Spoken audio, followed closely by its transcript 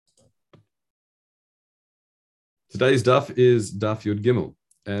Today's daf is daf Yud Gimel,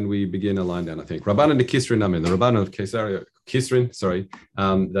 and we begin a line down, I think. Rabbanan de Kisrin Amin, the Rabbanan of Kisrin,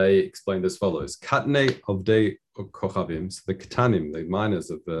 they explained as follows. Katne of de Kochavim, so the Ketanim, the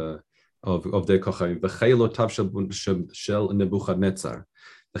miners of de Kochavim, the Chaylotav Shel Nebuchadnezzar.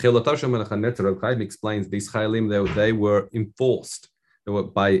 The Chaylotav Shel Nebuchadnezzar, Reb Chaim explains these Chayalim, they were enforced. They were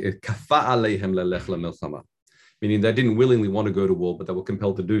by Kafa Aleihem Lelech LeMilchama, meaning they didn't willingly want to go to war, but they were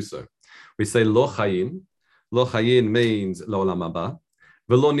compelled to do so. We say Lo Chayin. Lo chayin means lo olam haba.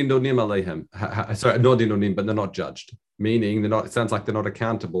 V'lo nidonim aleihem. Sorry, no nidonim, but they're not judged. Meaning they're not. It sounds like they're not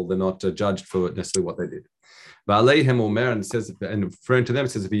accountable. They're not judged for necessarily what they did. V'aleihem omer, and it says, and referring to them, it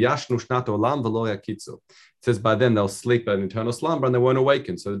says v'yashnu shnat olam v'lo yakitzu. It says by then they'll sleep an eternal slumber and they won't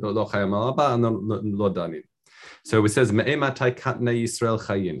awaken. So lo chayim haba and lo danim. So it says me'ematai katnei Yisrael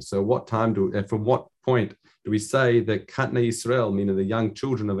chayin. So what time from what point do we say that katnei Yisrael, meaning the young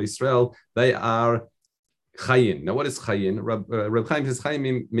children of Israel, they are Chayin. Now, what is Chayin? Reb Chaim says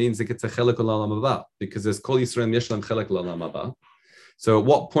Chayin means it it's a chelek olam haba because there's Kol Yisrael and Yeshlam chelek olam haba. So, at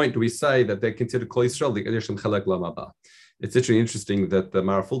what point do we say that they're considered Kol Yisrael, the Yeshlam chelek olam haba? It's actually interesting that the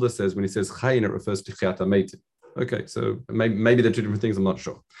Marafulda says when he says Chayin, it refers to Chiyat HaMeitim. Okay, so maybe they're two different things. I'm not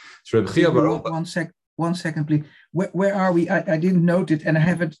sure. So, Reb Chia one second, please. Where are we? I didn't note it, and I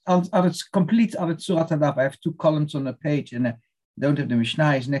have it complete on the Surat Hadaf. I have two columns on the page, and don't have the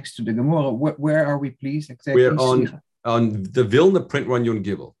Mishnah is next to the Gemara. Where are we, please? Exactly. We're on the Vilna print run Yun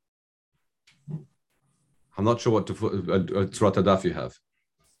Gimel. I'm not sure what Surat Hadaf you have,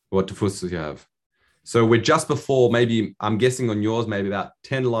 what tefus you have. So we're just before, maybe, I'm guessing on yours, maybe about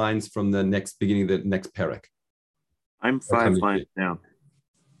 10 lines from the beginning of the next parak. I'm 5 lines down.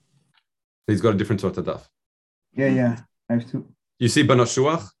 He's got a different Surat Hadaf. Yeah. I have two. You see Banot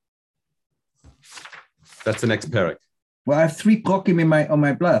Shuach? That's the next parak. Well, I have 3 prokim on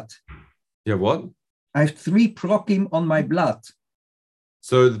my blood. You have what? I have 3 prokim on my blood.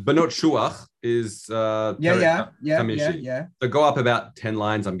 So the Banot Shuach is yeah. So go up about 10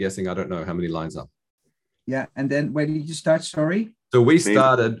 lines, I'm guessing. I don't know how many lines up. Yeah, and then where did you start? Sorry. So we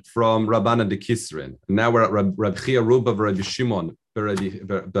started from Rabbanan de Kisrin. Now we're at Reb Chia Ruba Rabbi Shimon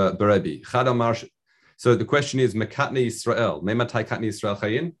Berebi. So the question is Mekatne Yisrael. Mematai Katne Yisrael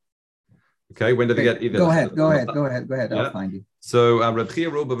Chayin. Okay, when did they get either? Go ahead. I'll find you. So Reb Chia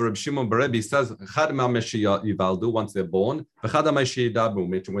Ruba Reb Shimon Berebi says Chad Mameshi Yivaldu once they're born, V'chad Mameshi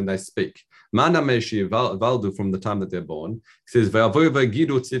Yidabu when they speak. Man Mameshi Yivaldu from the time that they're born. He says Ve'avoy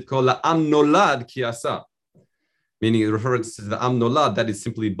Ve'gidu Tzidko La'am Nolad Ki Asa. Meaning the reference to the Am Nolad that is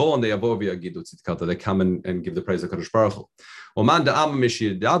simply born. They avoy Ve'gidu Tzidko. They come and give the praise of Kadosh Baruch Hu. Oman Da'am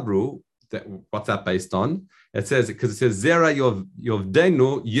Mameshi Yidabru. What's that based on? It says Zera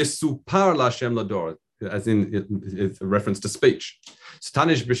Yovdenu Yesupar Lashem Lador, as in it's a reference to speech.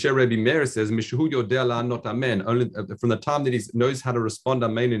 Stanish B'Sher Rebbe Meir says Mishu Yodeh La Not Amen. Only from the time that he knows how to respond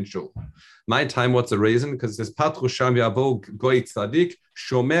Amen in shul. My time, what's the reason? Because it says Patru Sham Yavo Goy Tzadik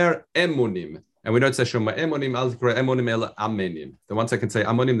Shomer Emunim. And we don't say Shomer Emunim, Al Tikra Emunim El Amenim. The ones I can say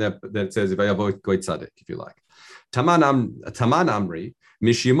Amonim that it says Yavo Goy Tzadik, if you like. Taman Amri.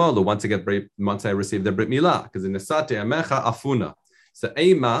 Mishimolu, once I received the Brit Milah, because in the Sate Amecha Afuna. So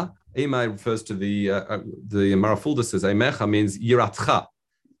Eima refers to the Marafulda says Eimecha means Yiratcha,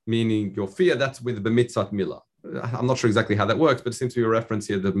 meaning your fear. That's with the Mitzvot Milah. I'm not sure exactly how that works, but it seems to be a reference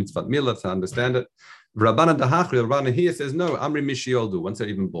here to the Mitzvot Milah to understand it. Rabbanan Dahachri, Rabbanan here says no, Amri Mishioldu, once they're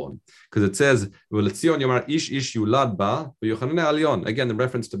even born, because it says V'letzion Yomar Ish Yulad Ba V'Yochanei Alyon. Again, the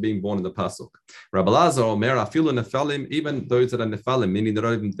reference to being born in the pasuk. Rabbi Lazar Omer Afilu Nefalim, even those that are Nefalim, meaning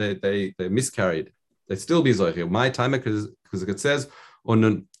they miscarried, they still be zochir. My time because it says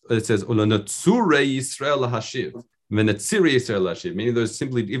Ulanatsurei Yisrael Hashiv. Meaning those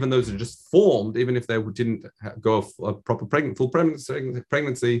simply, even those are just formed, even if they didn't go a proper full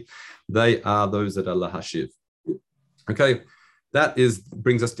pregnancy, they are those that are lahashiv. Okay, that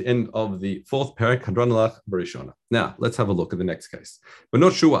brings us to the end of the 4th parak Hadron Barishona. Now let's have a look at the next case.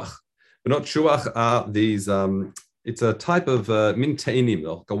 Banot Shuach are these. It's a type of mintainim,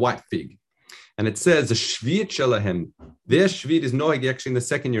 like a white fig, and it says the Sheviit shelahem. Their Sheviit is noig actually in the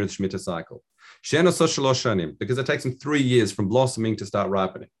 2nd year of the Shemitah cycle. Because it takes them 3 years from blossoming to start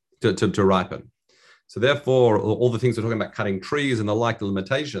ripening, to ripen. So therefore, all the things we're talking about, cutting trees and the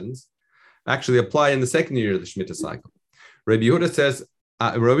limitations, actually apply in the 2nd year of the Shemitah cycle. Rabbi Yehuda says,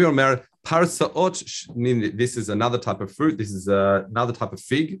 Rabbi Omer, parsaot, this is another type of fruit. This is another type of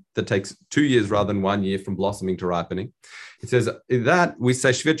fig that takes 2 years rather than 1 year from blossoming to ripening. It says that we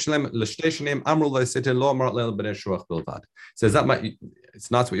say Sheviit shlem l'shtei amru le'seten lo amar le'el b'nei shuach bilvad. Says that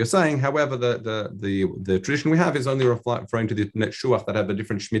it's not what you're saying. However, the tradition we have is only referring to the shuach that have a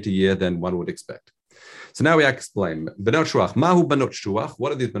different Shemitah year than one would expect. So now we explain. Benot Shuach. Mahu Benot Shuach.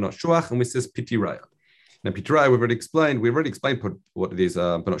 What are these Benot Shuach? And we says Pitiraya. Now Pitiraya, we've already explained what these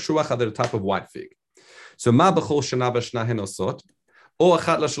Benot Shuach are. They're a type of white fig. So Ma B'chol Shana B'Shna Henosot, or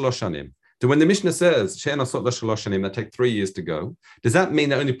Achat LaShalosh Shanim. So when the Mishnah says Shenosot LaShalosh Shanim, that take 3 years to go, does that mean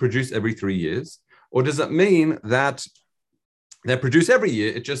they only produce every 3 years? Or does it mean that they produce every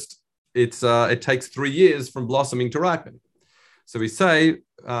year? It takes 3 years from blossoming to ripen. So we say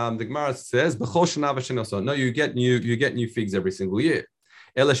the Gemara says no, you get new figs every single year.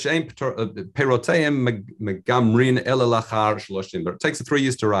 But it takes 3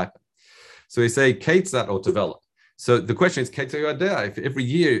 years to ripen. So we say Ketzat or develop. So the question is, if every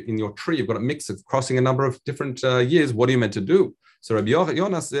year in your tree you've got a mix of crossing a number of different years, what are you meant to do? So Rabbi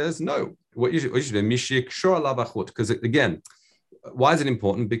Yonah says no. What you should do, because again, why is it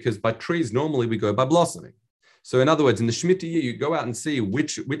important? Because by trees normally we go by blossoming. So in other words, in the Shemitah year, you go out and see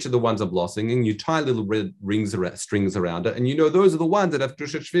which of the ones are blossoming, and you tie little red strings around it, and you know those are the ones that have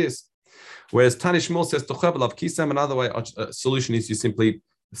Kedushat Shvius. Whereas Tani Shmuel says to Chavalav Kisam, another way solution is you simply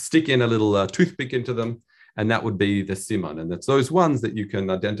stick in a little toothpick into them, and that would be the siman, and it's those ones that you can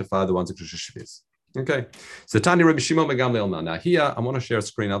identify the ones of Kedushat Shvius. Okay, so Tani Rabbi Shimon Megamliel. Now here, I want to share a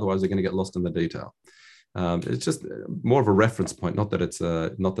screen, otherwise we're going to get lost in the detail. It's just more of a reference point, not that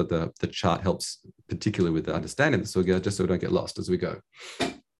the chart helps particularly with the understanding of the sugya, just so we don't get lost as we go.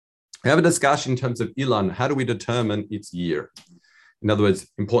 We have a discussion in terms of ilan. How do we determine its year? In other words,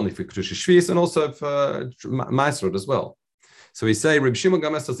 importantly for Kedusha Shvius and also for Maasrot as well. So we say, Reb Shimon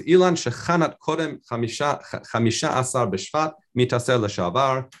Gamer says, ilan shechanat kodem chamisha asar b'shvat mitasel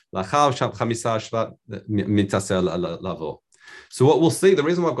l'shavar lachav chamisha shvat mitasel lavo. So what we'll see, the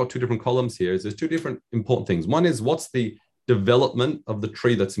reason why I've got two different columns here is there's two different important things. One is what's the development of the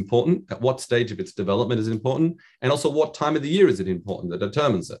tree that's important, at what stage of its development is important, and also what time of the year is it important that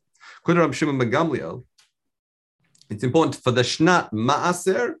determines it. It's important for the Shnat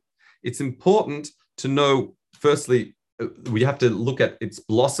Ma'aser, it's important to know, firstly, we have to look at its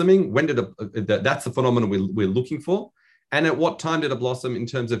blossoming. When did that's the phenomenon we're looking for, and at what time did it blossom in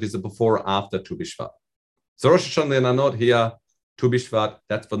terms of is it before or after Tu B'Shvat? So Rosh Hashanah Nanot here, Tu B'Shvat,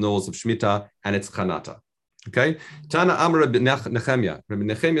 that's for laws of Shemitah, and it's Chanata. Okay? Tana Amar Rabbi Nechemia. Rabbi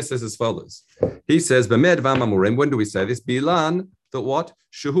Nechemia says as follows. He says, B'med v'amamurim, when do we say this? Bilan, that what?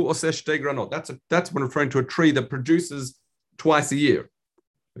 Shehu oseh shtei granot. That's when referring to a tree that produces twice a year.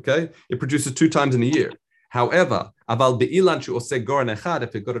 Okay? It produces 2 times in a year. However, aval be'ilan shehu oseh goren echad,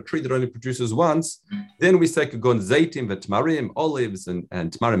 if you've got a tree that only produces once, then we say kagon zaitim v'tmarim, olives and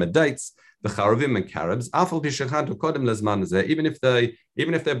tmarim and dates, the charavim and carobs, afal b'shechantu kodem lezman zeh, even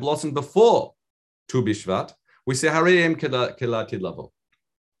if they blossom before Tu B'Shvat, we say hareim kelatid lavo.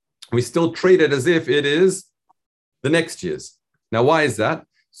 We still treat it as if it is the next year's. Now, why is that?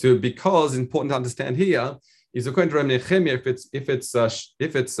 So, because important to understand here is according to Rabbi Nechemia, if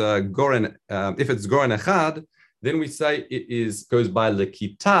it's goren echad, then we say it goes by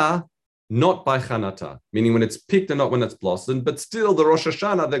lekita, not by chanata, meaning when it's picked and not when it's blossomed. But still, the Rosh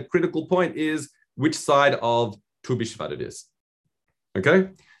Hashanah, the critical point is which side of Tu B'Shvat it is. Okay,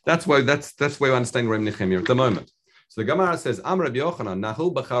 that's why we're understanding Rabbi Nechemia at the moment. So the Gemara says, Am Rabbi Yochanan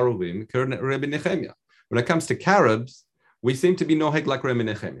nahu b'charuvim Rabbi Nechemia. When it comes to carobs, we seem to be noheg like Rabbi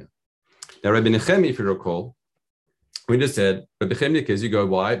Nechemia. Now, Rabbi Nechemia, if you recall, we just said Rabbi Nechemia is you go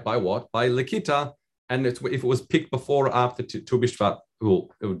by what? By lekita, and if it was picked before or after Tu B'Shvat, will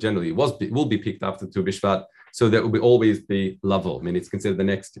be picked after Tu B'Shvat, so that will always be lavo. I mean, it's considered the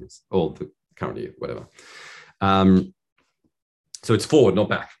next year's or the current year, whatever. So it's forward, not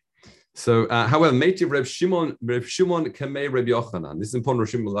back. So, however, Meiti Reb Shimon Kamei Reb Yochanan. This is important. Reb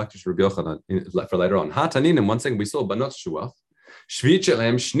Shimon like Reb Yochanan for later on. Hatanin, and one second we saw, but not Shuach. Sheviit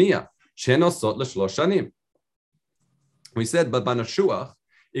Shelem Shnia Shenosot LeShlosh Shanim. We said, but Banat Shuach,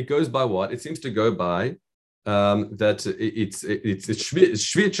 it goes by what? It seems to go by that it's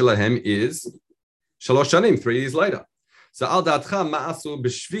Sheviit Shelem is Shalosh Shanim, 3 years later. So al datcha ma'asu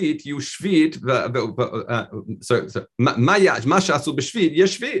b'shvit you shvit so ma'asu b'shvit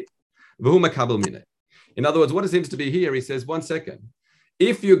yeshvit v'hu makabel mineh. In other words, what it seems to be here, he says, 1 second.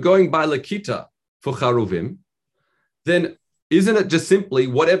 If you're going by lekita for charuvim, then isn't it just simply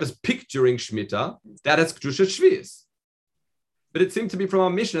whatever's picked during Shemitah that is kedusha shvius? But it seems to be from our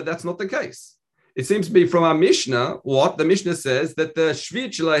Mishnah that's not the case. It seems to be from our Mishnah what the Mishnah says that the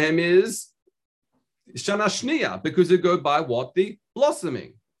shvit shelahem is Shana Shniya, because you go by what? The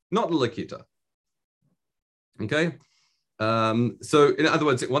blossoming, not the Lakita. Okay? So in other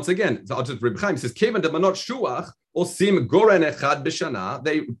words, once again, Reb Chaim says, Kevan de Manot Shuach, Osim goren echad b'shana.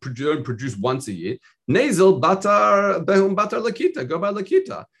 They produce once a year. Nazel batar behum batar lakita. Go by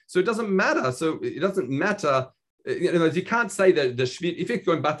lakita. So it doesn't matter. So it doesn't matter. You can't say that the Sheviit, if you're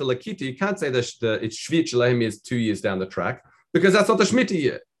going back to Lakita, you can't say that it's Sheviit Shalem is 2 years down the track, because that's not the Shemitah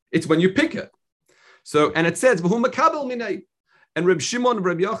year. It's when you pick it. So, and it says, V'hu makabel minay. And Reb Shimon,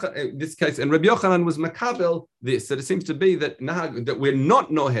 Reb Yochanan, in this case, and Reb Yochanan was makabel this, that it seems to be that we're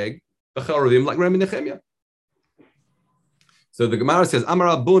not noheg, b'charovim, like Reb Nechemia. So the Gemara says, Amar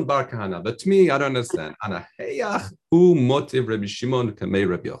Abun bar Kahana. But to me, I don't understand. Ana heyach hu motiv Reb Shimon kamei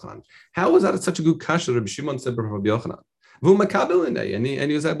Reb Yochanan. How was that such a good kasha? Reb Shimon said Reb Yochanan. V'hu makabel inay, and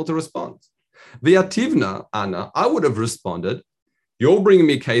he was able to respond. V'yativna, Ana, I would have responded, you're bringing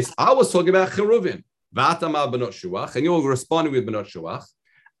me a case. I was talking about cheruvim. V'atamar benot shuach, and you're responding with benot shuach.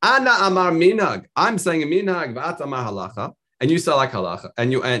 Ana amar minhag. I'm saying a minhag, v'atamar halacha, and you say like halacha.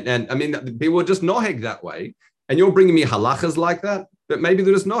 And I mean, people were just noheg that way. And you're bringing me halachas like that, but maybe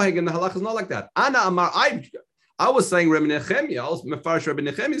there's noheg and the halachas not like that. Ana amar, I was saying Rebbe Nechemia, I was mefarish Rebbe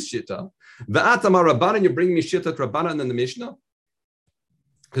Nechemia's shita. V'at amar Rabbanan, you're bringing me shita Rabbanan in the Mishnah.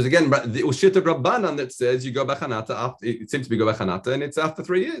 Because again, it was shita Rabbanan that says you go b'chanata after. It seems to be go b'chanata, and it's after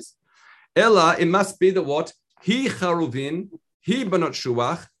 3 years. Ella, it must be that what he charuvin, he benot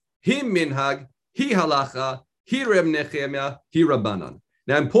shuach, he minhag, he halacha, he Rebbe Nechemia, he Rabbanan.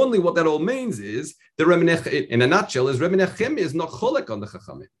 Now, importantly, what that all means is the in a nutshell, is Rebbe Nechemia is not cholek on the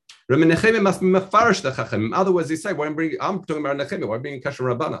Chachamim. Rebbe Nechemia must be mefarish the Chachamim. In other words, he say, I'm talking about Nechemia. Why am I bringing kasher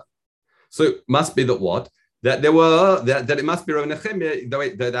Rabbana? So it must be that what that there were that it must be Rebbe Nechemia. The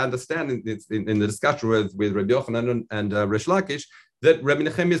way that I understand in the discussion with Rebbe Yochanan and Rish Lakish that Rebbe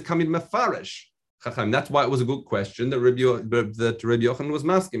Nechemia is coming mefarish Chachamim. That's why it was a good question that Rebbe Yochanan was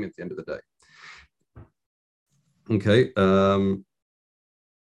asking at the end of the day. Okay.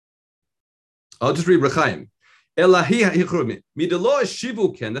 I'll just read Rechaim. The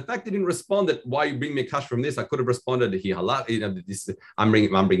fact he didn't respond that why you bring me kash from this, I could have responded that he halach. This I'm bringing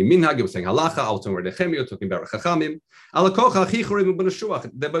minhag. He was saying halacha. I was talking about Nechemia, talking about Chachamim.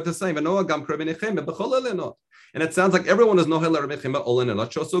 They're both the same. And it sounds like everyone is nohel Rebbe Nechemia all in a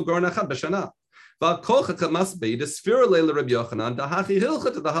lot. So goren echad b'shana. But must be the sfira leila Rebbe Yochanan. The hachi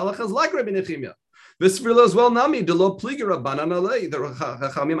hilchet the halachas like Rebbe Nechemia. This sfira as well. Nami de lo pliga Rabbanan alei. The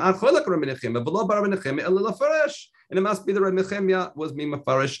Chachamim are cholek Rebbe Nechemia, but lo bar Rebbe Nechemia ela lafresh. And it must be the Rebbe Nechemia was being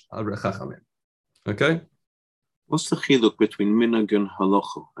mafarish Chachamim. Okay. What's the chiluk between minhag and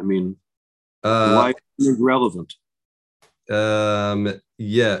halacha? I mean, why is it relevant?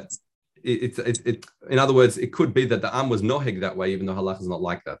 Yeah. It in other words, it could be that the Am was noheg that way, even though halacha is not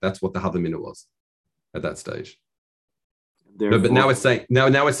like that. That's what the Havamina was at that stage. No, but now it's saying the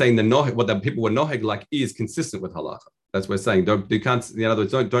noheg, what the people were noheg like is consistent with halacha. That's what we're saying. You can't. In other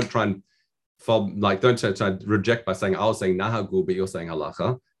words, don't try and don't try to reject by saying I was saying nahagu, but you're saying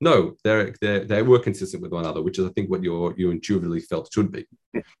halacha. No, they were consistent with one another, which is I think what you intuitively felt should be.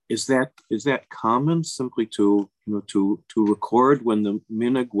 Is that common simply to record when the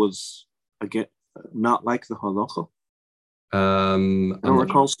minhag was again not like the halacha? I don't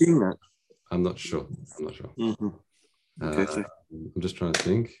recall seeing that. I'm not sure. Mm-hmm. Okay. I'm just trying to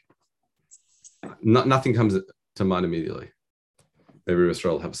think. Nothing comes to mind immediately. Maybe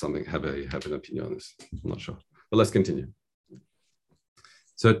Israel have an opinion on this. I'm not sure. But let's continue.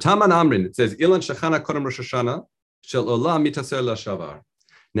 So Taman Amrin, it says Ilan Shachana Kodem Rosh Hashanah Shel Olam Mitaser LaShavar.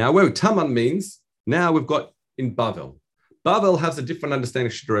 Now where Taman means, now we've got in Bavel. Bavel has a different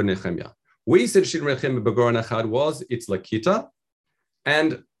understanding of Shiddur Nechemia. We said Shiddur Nechemia B'Goren Echad was it's Lakita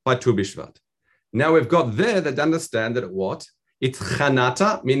and by Tu B'Shvat. Now we've got there that understand that what? It's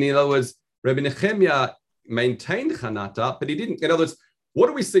Chanata, meaning in other words, Rebbe Nechemia maintained Chanata, but he didn't. In other words, what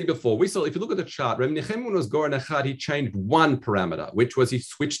do we see before? We saw, if you look at the chart, Rebbe Nechemia when it was Goren Echad, he changed one parameter, which was he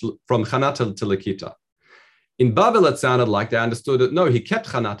switched from Chanata to Lakita. In Bavel, it sounded like they understood that no, he kept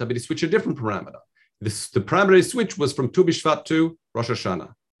Chanata, but he switched a different parameter. The parameter he switched was from Tu B'Shvat to Rosh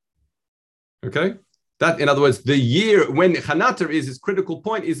Hashanah. Okay? That, in other words, the year when Chanata is his critical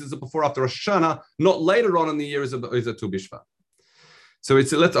point is before after Rosh Hashanah, not later on in the year is a Tu B'Shvat. So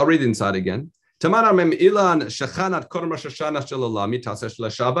I'll read it inside again. Tamana mem ilan shachanat kodem Rosh Hashanah shel olam mitaseh shel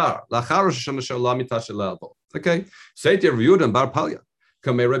shavar lachar Rosh Hashanah shel olam mitaseh shel elbo. Okay, so Rav Yehuda Bar Palya.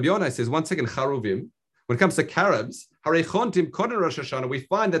 Kamei Rabbi Yonah says 1 second charuvim. When it comes to carobs, harechontim kodem Rosh Hashanah, we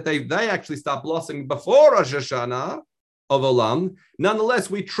find that they actually start blossoming before Rosh Hashanah of olam. Nonetheless,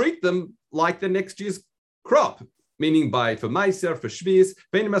 we treat them like the next year's crop, meaning for meiser, for shvius,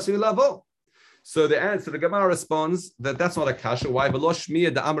 So the answer, the Gemara responds that that's not a kasha. Why?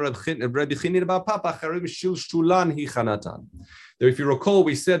 If you recall,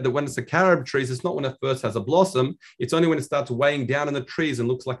 we said that when it's a carob trees, it's not when it first has a blossom. It's only when it starts weighing down in the trees and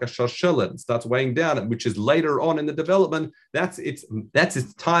looks like a sharshelet. It starts weighing down, which is later on in the development. That's its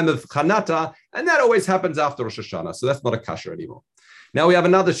time of chanata, and that always happens after Rosh Hashanah. So that's not a kasha anymore. Now we have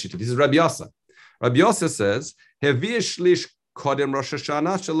another shita. This is Rabbi Yossi. Rabbi Yossi says, Kodem Rosh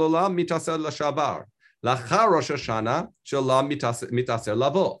Hashanah shelolam mitaser l'shavar, lachar Rosh Hashanah shelolam mitaser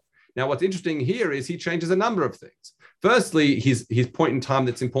lavo. Now, what's interesting here is he changes a number of things. Firstly, his point in time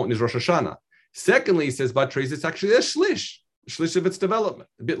that's important is Rosh Hashanah. Secondly, he says by trees it's actually a shlish of its development,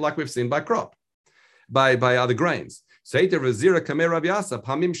 a bit like we've seen by crop, by other grains. Sometimes the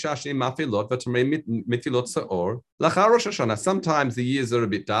years are a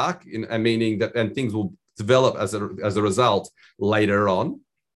bit dark, meaning that and things will develop as a result later on.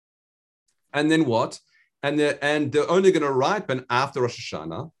 And then what? And they're only going to ripen after Rosh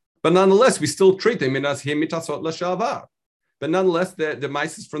Hashanah. But nonetheless, we still treat them as mitasot l'shavar. But nonetheless, the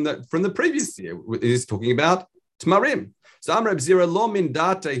mice is from the previous year. It is talking about tmarim. So Reb Zira lo min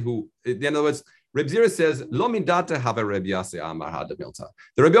datehu. In other words, Reb Zira says lo min date have a Reb Yossi amar hada milta.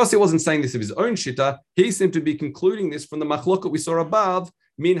 The Reb Yossi wasn't saying this of his own shita. He seemed to be concluding this from the machloket we saw above.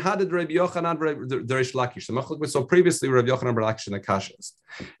 Min hadad Reb Yochanan the Reish Lakish. The machlok we saw previously, Reb Yochanan Reb Lakish and the Kashas.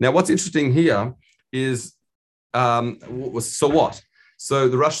 Now, what's interesting here is so what? So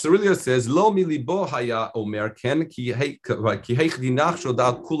the Rosh Hashanah says, "Lo milibo haya omer ken ki heich dinach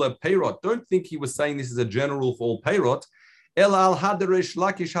shodal kula peirot." Don't think he was saying this is a general rule for all peirot. El al hadad Reish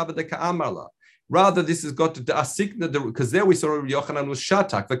Lakish havadeka amarla. Rather, this has got to asikna because there we saw Reb Yochanan was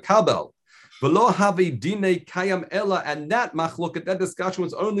shatak the kabel. V'lo havi dinei kayam ella, and that machloket, that discussion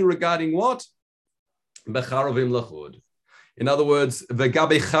was only regarding what? Becharovim lachud. In other words,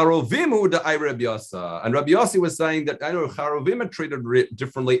 v'gabe charovim hu da'ay Rabbi Yossi. And Rabbi Yossi was saying that I know charovim are treated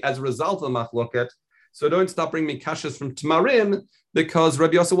differently as a result of the machloket. So don't stop bringing me kashas from tmarim, because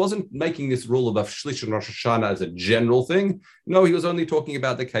Rabbi Yossi wasn't making this rule of shlish and Rosh Hashanah as a general thing. No, he was only talking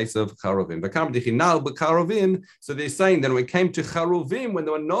about the case of charovim. So they're saying that when it came to charovim, when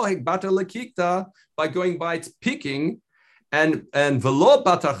they were noheg bata lekikta, by going by its picking, and velo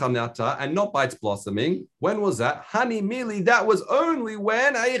bata chanata, and not by its blossoming, when was that? Hani mili, that was only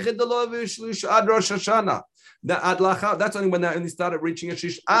when ad Rosh Hashanah. That's only when they only started reaching a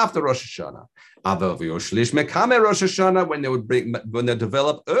shlish after Rosh Hashanah. When they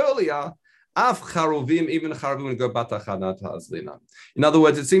develop earlier, even charovim would go batachanat hazlina. In other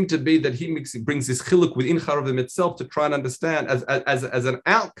words, it seemed to be that he brings this chiluk within charovim itself to try and understand as an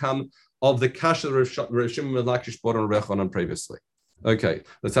outcome of the kasha Rav Shimon ben Lakish brought on Rav Yochanan previously. Okay,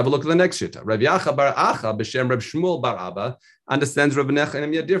 let's have a look at the next shita. Rav Yacha bar Acha b'shem Rav Shmuel bar Abba understands Rav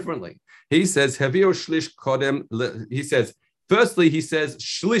Nechemia differently. He says Hevio shlish kodem. He says firstly, he says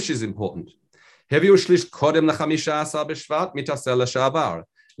shlish is important. Hevio shlish kodem lachamisha asa b'shvat mitasel l'shavar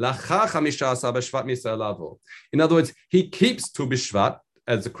lachar chamisha asa b'shvat misel lavo. In other words, he keeps tu b'shvat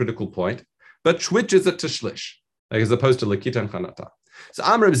as a critical point, but switches it to shlish as opposed to lekita and chanata. So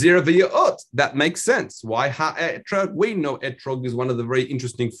Amr Zira v'yot, that makes sense. Why ha'etrog? We know etrog is one of the very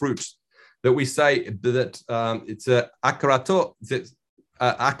interesting fruits that we say that it's a akarato,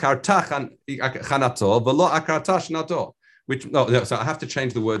 akarta chanato, v'lo akarta shnato. Which no, so I have to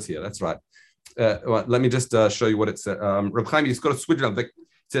change the words here. That's right. Well, let me just show you what it says. Reb Chaim, you've got to switch it up. It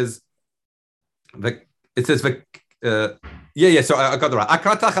says, yeah. So I got the right.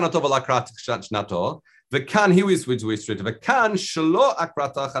 Akarta chanato v'lo akarta shnato. V'kan, here is which we straight. V'kan shelo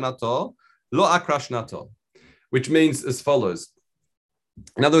akrata chanato, lo akrashnato, which means as follows.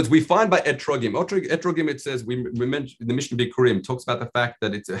 In other words, we find by etrogim. Etrogim, it says we mentioned the Mishnah Bikurim talks about the fact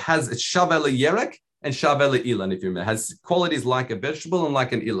that it's shavel yerek and shavel ilan. If you remember, it has qualities like a vegetable and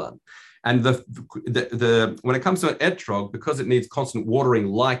like an ilan. And the when it comes to an etrog, because it needs constant watering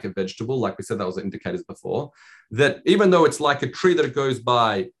like a vegetable, like we said, that was the indicators before. That even though it's like a tree that goes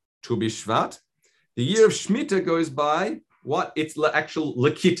by Tu B'Shvat, the year of Shemitah goes by what? It's the actual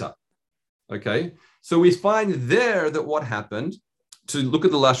Lakita. Okay? So we find there that what happened, to look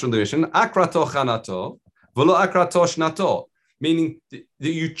at the last rendition, Akrato Chanato, Velo Akrato Shnato, meaning that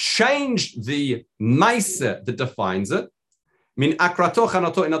you change the Maisa that defines it. I mean, Akrato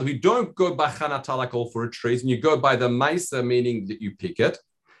Chanato, in other words, you don't go by Chanata like all fruit trees, and you go by the Maisa, meaning that you pick it.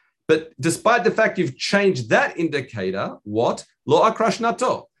 But despite the fact you've changed that indicator, what? Lo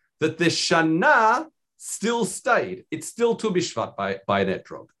Akrashnato. That the Shana still stayed. It's still Tu B'Shvat by an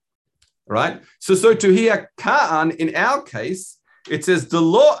etrog. Right? So to hear Ka'an, in our case, it says the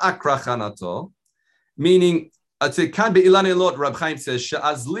lo akrachanato, meaning it can be Ilani Lot, Rab Chaim says,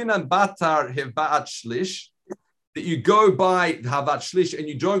 She'azlinan batar hevat shlish, that you go by havat shlish and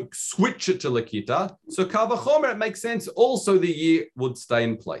you don't switch it to Lakita. So Kavachomer, it makes sense. Also, the year would stay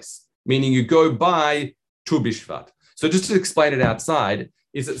in place, meaning you go by Tu Bishvat. So just to explain it outside,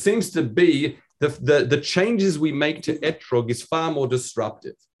 is it seems to be the changes we make to etrog is far more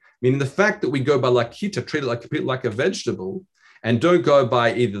disruptive. Meaning the fact that we go by Lakita, treat it like a vegetable, and don't go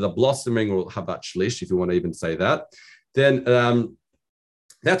by either the blossoming or habat shlish, if you want to even say that, then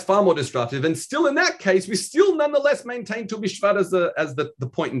that's far more disruptive. And still in that case, we still nonetheless maintain Tu Bishvat as the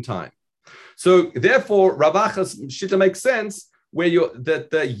point in time. So therefore, Rav Acha's shita makes sense, where that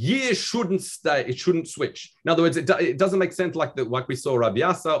the year shouldn't stay, it shouldn't switch. In other words, it doesn't make sense like we saw Rav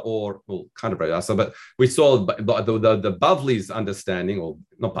Yasa, or kind of Rav Yasa, but we saw the Bavli's understanding, or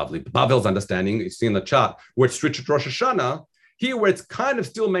not Bavli, Bavel's understanding, you see in the chart, where it's switched to Rosh Hashanah, here where it's kind of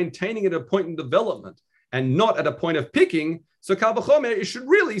still maintaining at a point in development and not at a point of picking. So Kal V'chomer, it should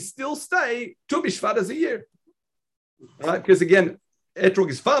really still stay Tu B'Shvat as a year. Right? Because again, etrog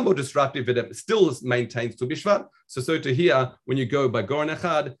is far more disruptive, but it still maintains Tu B'Shvat. So to here, when you go by Goren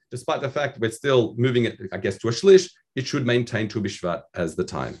Echad, despite the fact we're still moving it, I guess, to a shlish, it should maintain Tu B'Shvat as the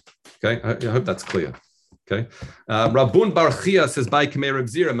time. Okay, I hope that's clear. Okay, Rabun Bar Chia says, "By Kamei Reb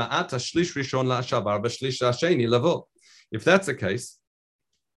Zira, Ma'ata shlish rishon la'ashavar v'shlish ha'sheni lavo." If that's the case,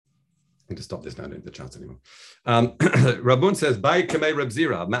 I need to stop this now. I don't need the chance anymore. Rabun says, "By Kamei Reb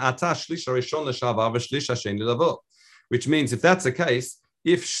Zira, Ma'ata shlish rishon la'ashavar v'shlish ha'sheni lavo." Which means if that's the case,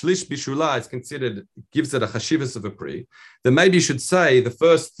 if shlish bishula is considered, gives it a chashivas of a pri, then maybe you should say the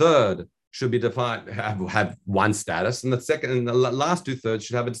first third should be defined, have one status, and the second and the last 2/3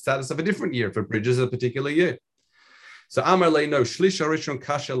 should have a status of a different year if it bridges a particular year. So Amar le no shlish arishon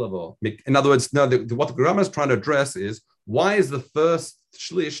kasha lavo. In other words, no, what the grammar is trying to address is why is the first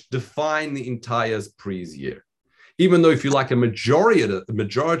shlish define the entire pri's year, even though if you like a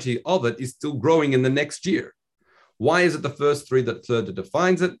majority of it is still growing in the next year. Why is it the first third that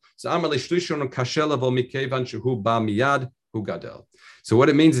defines it? So what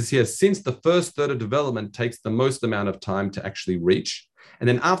it means is here, since the first third of development takes the most amount of time to actually reach, and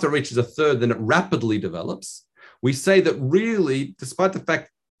then after it reaches a third, then it rapidly develops, we say that really, despite the fact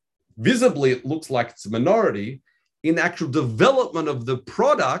visibly it looks like it's a minority, in the actual development of the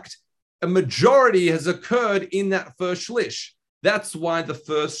product, a majority has occurred in that first shlish. That's why the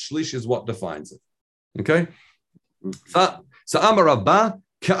first shlish is what defines it. Okay? So Amar Rabba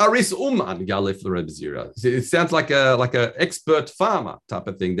Ka'aris Uman Galif Reb Zira. It sounds like a expert farmer type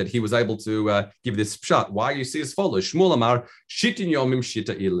of thing that he was able to give this pshat. Why you see as follows: Shmuel Amar Shitin Yomim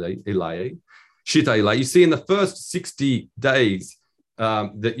Shita Ilay. You see in the first 60 days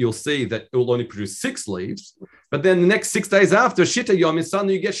that you'll see that it will only produce 6 leaves, but then the next 6 days after Shita Yomim,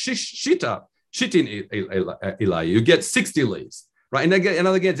 suddenly you get Shitin Ilay. You get 60 leaves, right? And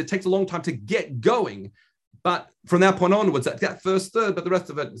again, it takes a long time to get going. But from that point onwards, that first third, but the rest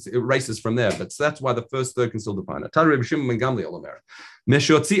of it erases from there. But so that's why the first third can still define it. Once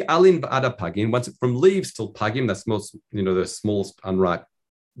from leaves till pagim, that's most, the smallest unripe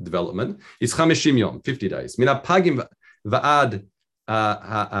development, is 50 yom, 50 days. Mina pagim va'ad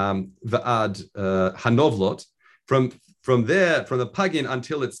hanovlot, from there, from the pagin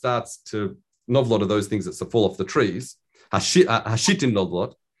until it starts to novlot, are those things that fall off the trees. Hashitin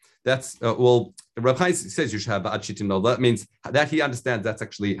novlot. That's Rav Chaim says you should have ba'ad shitin novlot. That means that he understands that's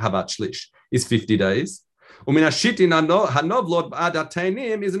actually habat shlish is 50 days. Umin hashitin hanovlot ba'ad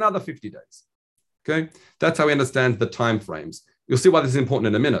hateinim is another 50 days. Okay, that's how he understands the time frames. You'll see why this is important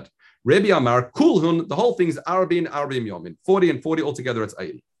in a minute. Rebbe Amar kulhun, the whole thing is arbin yomin, 40 and 40 altogether. It's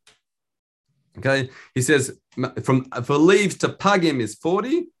 80. Okay, he says for leaves to pagim is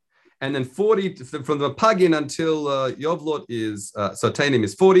 40. And then 40 from the pagin until Yovlot is, so Tainim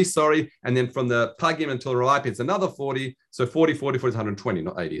is 40, sorry. And then from the pagin until Ripe, it's another 40. So 40 is 120,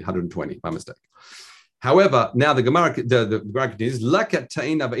 not 80, 120, my mistake. However, now the Gemara continues,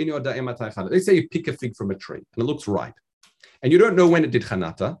 they say you pick a fig from a tree and it looks ripe. And you don't know when it did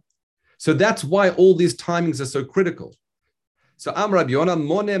chanata. So that's why all these timings are so critical. So Am Rabbi Yonah,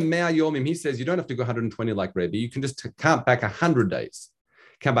 Moneh Mea Yomim, he says you don't have to go 120 like Rebbe. You can just count back 100 days.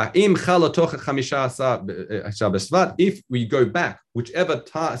 If we go back, whichever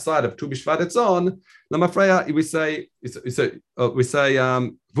side of Tu B'Shvat it's on, we say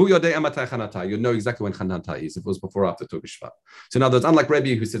you know exactly when Chanata is, if it was before or after Tu B'Shvat. So in other words, unlike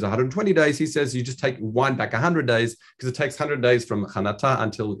Rebbe who says 120 days, he says you just wind back 100 days because it takes 100 days from Chanata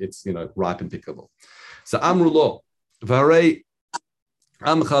until it's ripe and pickable. So Amrulo Varei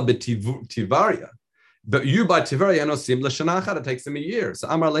Amcha B'Tivaria. But you by Tiveri Henosim l'shana achad, it takes them a year. So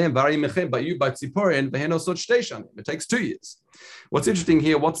Amar lehem vari mechem, but you by Tziporin v'henosot shtei shanim, it takes 2 years. What's interesting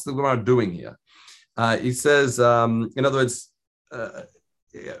here, what's the Gemara doing here? He says, in other words,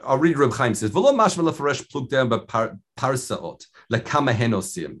 I'll read Reb Chaim says, V'lo mashma lefaresh plug down by parsaot lekama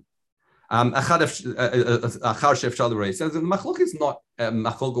henosim. Achar shefshal l'rei says the machlok is not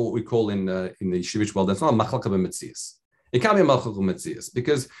machlok what we call in the Sheviit world. That's not a machlok of a metzias. It can't be a machlok of metzias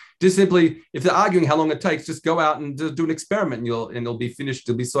because just simply if they're arguing how long it takes, just go out and do an experiment and it'll be finished.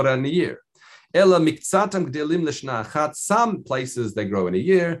 It'll be sorted out in a year. Ela mikzatam gdelim l'shna achat. Some places they grow in a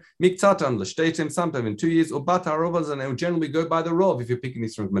year. Mikzatam l'shteitim, sometimes in 2 years. Or bata rovas, and generally go by the rov if you're picking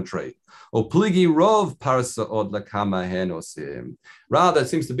these from a trade. Or pligi rov parsa od lakama henosim. Rather, it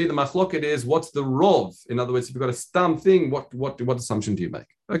seems to be the machloket is what's the rov. In other words, if you've got a stam thing, what assumption do you make?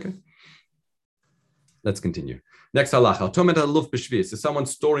 Okay. Let's continue. Next halacha. Tometa luf b'shvis. So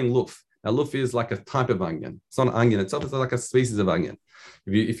someone's storing luf. Now, luf is like a type of onion. It's not an onion itself. It's like a species of onion.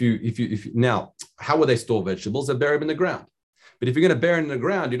 Now, how would they store vegetables? They bury them in the ground. But if you're going to bury them in the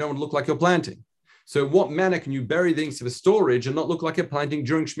ground, you don't want to look like you're planting. So in what manner can you bury things for storage and not look like you're planting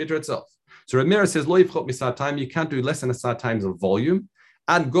during Shemitah itself? So Ramira says, lo yivchot misat time, you can't do less than a sat times of volume.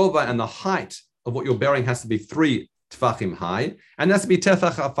 Add gova, and the height of what you're burying has to be 3 tefachim high, and it has to be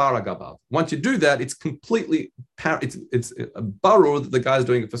tefach afar agabav. Once you do that, it's completely, it's a burrow that the guy's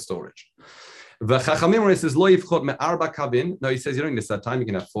doing it for storage. V'chachamim says lo yivchot me'arba kavin. No, he says you don't need that time. You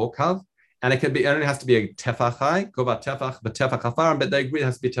can have 4 kav, and it only has to be a tefach high, gova tefach, but tefach afar. But they agree it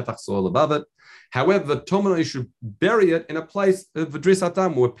has to be tefach soil above it. However, Tomino, you should bury it in a place of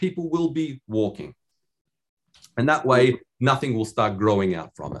v'drisatam where people will be walking, and that way nothing will start growing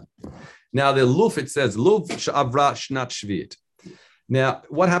out from it. Now the luf, it says luf she'avra shnat shvi'it. Now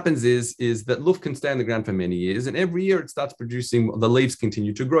what happens is that luf can stay on the ground for many years, and every year it starts producing, the leaves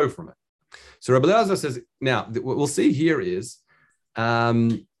continue to grow from it. So Rabbi Elazar says, now what we'll see here is,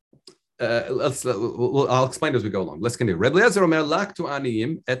 I'll explain as we go along. Let's continue. Rabbi Elazar omer lak to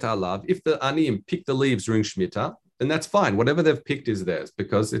aniyim et alav. If the aniyim pick the leaves during Shemitah, then that's fine. Whatever they've picked is theirs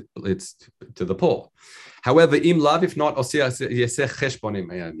because it's to the poor. However, im lav, if not, if not, you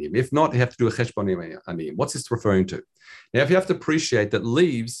have to do a cheshbonim aniyim. What's this referring to? Now, if you have to appreciate that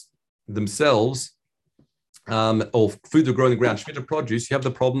leaves themselves, or food that grow in the ground, Shemitah produce, you have the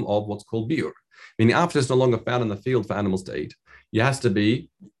problem of what's called biur. Meaning after it's no longer found in the field for animals to eat, it has to be,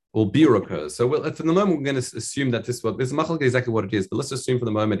 or biur occurs. So for the moment, we're going to assume that this is exactly what it is, but let's assume for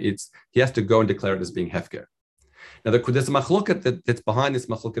the moment he has to go and declare it as being hefker. Now, there's a machloket that's behind this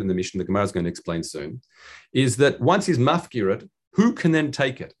machloket in the Mishnah, the Gemara is going to explain soon, is that once he's mafkir it, who can then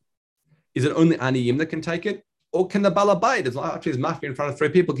take it? Is it only aniyim that can take it? Or can the balabait, as after he's mafkir in front of 3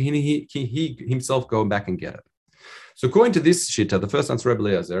 people, can he himself go back and get it? So according to this shita, the first answer, Rebbe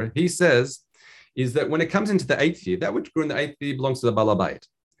Eliezer, he says, is that when it comes into the 8th year, that which grew in the 8th year belongs to the balabait.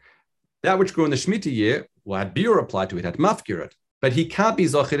 That which grew in the Shemitah year, well, had biur applied to it, had mafkir it, but he can't be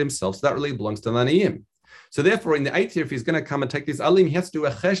zochir himself, so that really belongs to the aniyim. So therefore, in the 8th year, if he's going to come and take this alim, he has to do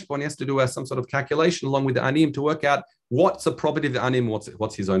a cheshbon, he has to do some sort of calculation along with the anim to work out what's the property of the anim,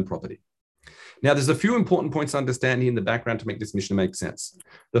 what's his own property. Now, there's a few important points to understand here in the background to make this Mishnah make sense.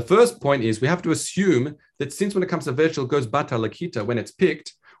 The first point is we have to assume that since when it comes to vegetable, it goes bata lakita, when it's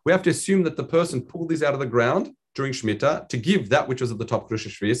picked, we have to assume that the person pulled these out of the ground during Shemitah to give that which was at the top Kedusha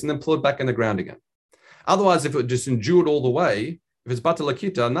Shvius and then pull it back in the ground again. Otherwise, if it just endured all the way, if it's bata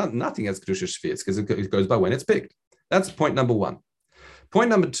lakita, nothing has Kedusha Shvius because it goes by when it's picked. That's point number 1. Point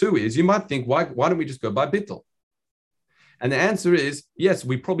number 2 is you might think, why don't we just go by bittul? And the answer is, yes,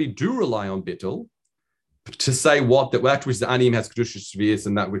 we probably do rely on bittul to say that which the anim has Kedusha Shvius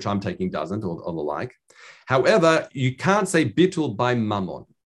and that which I'm taking doesn't, or the like. However, you can't say bittul by mammon.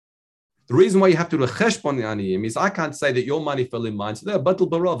 The reason why you have to do a cheshbon the anim is I can't say that your money fell in mine, so they're bittul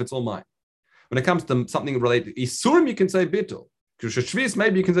barov, it's all mine. When it comes to something related to isurim, you can say bittul. Kedusha Shvius,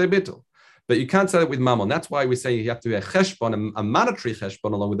 maybe you can say bittul. But you can't say that with mammon. That's why we say you have to do a cheshbon, a monetary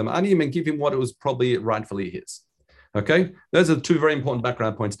cheshbon along with the anim and give him what it was probably rightfully his. Okay, those are 2 very important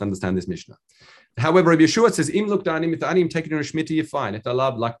background points to understand this Mishnah. However, Rabbi Yeshua says, "Im look anim, if the anim taken in a shmita, you're fine. If the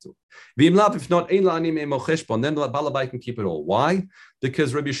lab laktu, v'im lab, if not, ein la anim emo cheshbon, then the balabai can keep it all. Why?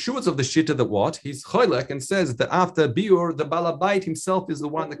 Because Rabbi Yeshua is of the shita that what he's choylek and says that after biur, the balabait himself is the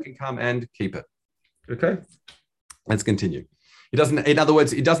one that can come and keep it. Okay, let's continue. It doesn't. In other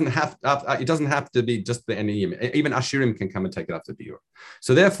words, it doesn't have to be just the aniyim. Even ashirim can come and take it after biur.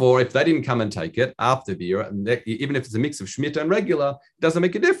 So therefore, if they didn't come and take it after biur, even if it's a mix of shmita and regular, it doesn't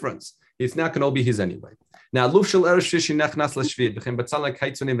make a difference. It's now can all be his anyway. Now, luf shel eresh fish nachnas l'shvit v'chem batzalak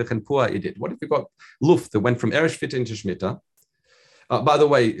kaitzunim v'chem pua idit. What if you got luf that went from eresh fit into shmita? By the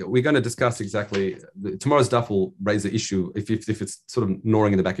way, we're going to discuss exactly, tomorrow's daf will raise the issue, if it's sort of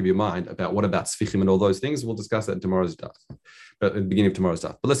gnawing in the back of your mind about what about sfichim and all those things, we'll discuss that in tomorrow's daf, at the beginning of tomorrow's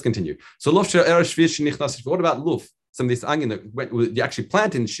daf. But let's continue. So what about luf? Some of this onion that you actually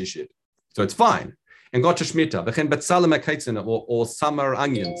plant in shishit, so it's fine. And got to shmita, or summer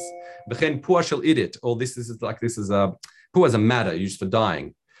onions, or this is a pua is a matter used for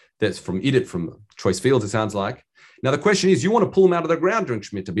dyeing. That's from idit, from choice fields, it sounds like. Now, the question is, you want to pull them out of the ground during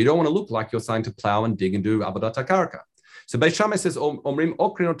Shemitah, but you don't want to look like you're starting to plow and dig and do avodat hakarka. So Beis Shammai says, Omrim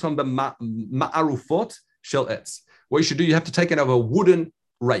okrin otom ma'arufot shel etz. What you should do, you have to take it over a wooden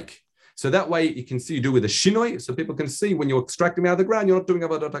rake. So that way you can see, you do with a shinoi, so people can see when you're extracting them out of the ground, you're not doing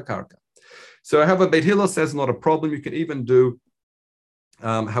avodat hakarka. So however, Beit Hillel says not a problem. You can even do,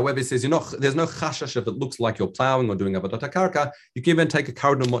 however, he says there's no chashash if it looks like you're plowing or doing avodat hakarka. You can even take a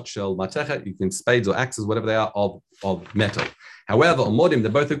cardinal shel matecha, you can spades or axes, whatever they are, of metal. However, on Modim, they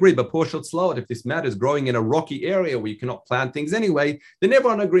both agree, but poor shel tzlaot, if this matter is growing in a rocky area where you cannot plant things anyway, then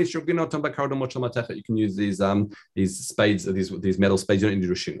everyone agrees you can use these spades, these metal spades, you don't need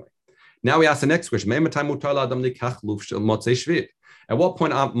to do shinoi. Now we ask the next question. At what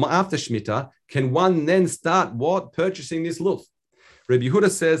point after Shemitah can one then start purchasing this luf? Rabbi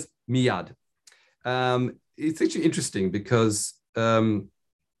Yehuda says miyad. It's actually interesting because Gemara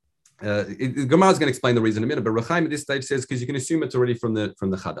is going to explain the reason in a minute, but Rechaim at this stage says because you can assume it's already from the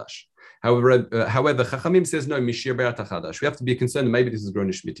Chadash. However, Chachamim says no, mishir be'at Chadash. We have to be concerned that maybe this is grown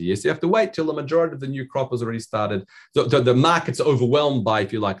in Shemitah. Yes, you have to wait till the majority of the new crop has already started. The market's overwhelmed by,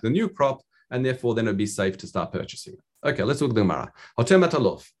 if you like, the new crop, and therefore then it'd be safe to start purchasing it. Okay, let's look at the Gemara. Hotemat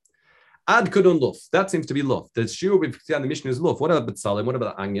luf. Ad kudun luf. That seems to be luf. The shiur we've seen in the Mishnah is luf. What about betzalim? What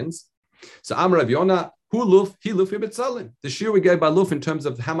about onions? So Amar Rav Yonah, hu luf, he luf betzalim. The shiur we gave by luf in terms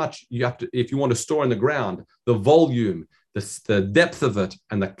of how much you have to, if you want to store in the ground, the volume, the depth of it,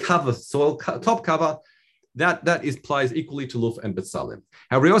 and the cover, soil top cover, that applies equally to luf and betzalim.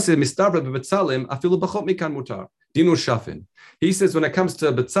 However, he also said mistavra betzalim afilu b'chot mikan mutar. Dinu shafin. He says when it comes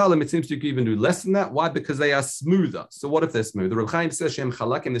to betzalim, it seems you can even do less than that. Why? Because they are smoother. So what if they're smoother? Reb Chaim says shem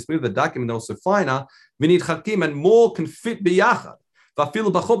chalakim, they're smoother, dakim, and also finer. Vinit chakim, and more can fit biyachad.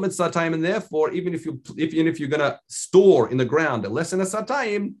 Vafilu b'chot mitzatayim, and therefore, even if you're going to store in the ground less than a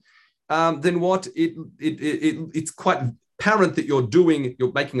satayim, then what? It's quite apparent that you're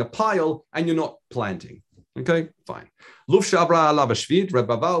making a pile and you're not planting. Okay, fine. Luf shabra alav Sheviit, Reb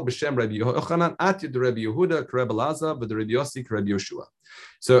Baval b'shem Reb Yochanan atid Reb Yehuda Reb Elazar v'Reb Yossi Reb Yoshua.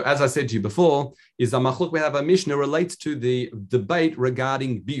 So as I said to you before, is a machluk we have a Mishnah relates to the debate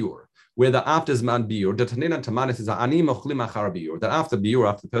regarding biur, whether after zman biur, detanin tamanis is ani mochlim achar biur, that after biur,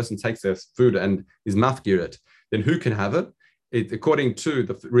 after the person takes their food and is mafkir it, then who can have it? According to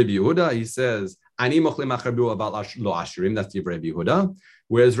the Rabbi Yehuda, he says ani mochlim achar biur about lo ashirim. That's the Rabbi Yehuda.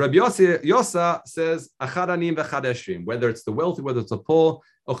 Whereas Rabbi Yosa says, achad anim v'chad eshrim, whether it's the wealthy, whether it's the poor,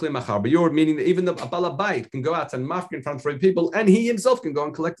 ochlim achar b'yor, meaning that even the balabait can go out and mafkir in front of 3 people, and he himself can go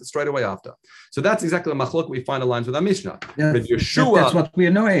and collect it straight away after. So that's exactly the machlok we find aligns with our Mishnah. That's what we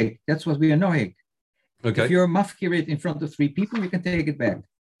are knowing. That's what we are knowing. Okay. If you're mafkir it in front of 3 people, you can take it back.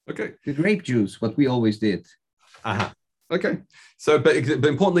 Okay. The grape juice, what we always did. Okay. So, but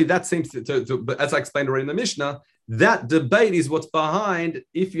importantly, that seems but as I explained already in the Mishnah, that debate is what's behind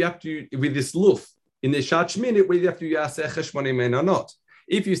if you have to, with this luf, in the Shat Shminit, whether you have to yaseh cheshbonim or not.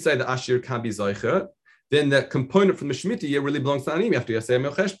 If you say that Ashir can't be Zoicher, then the component from the Shemitah really belongs to Anim. You have to yaseh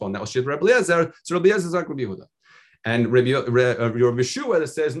Mel Cheshbon. That was Shiv Rabbi Eliezer. So Rabbi Eliezer is like Rabbi Yehuda. And Rabbi Yeshua that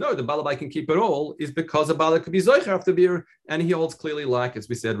says, no, the Balabai can keep it all, is because a Bala could be Zoicher after beer. And he holds clearly, like, as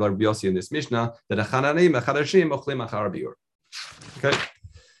we said, Rabbi Yossi in this Mishnah, that Achananim, Achadashim, Ochlim, Achar Biur. Okay?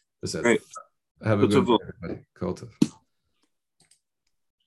 Great. Have a good day, everybody. Cool.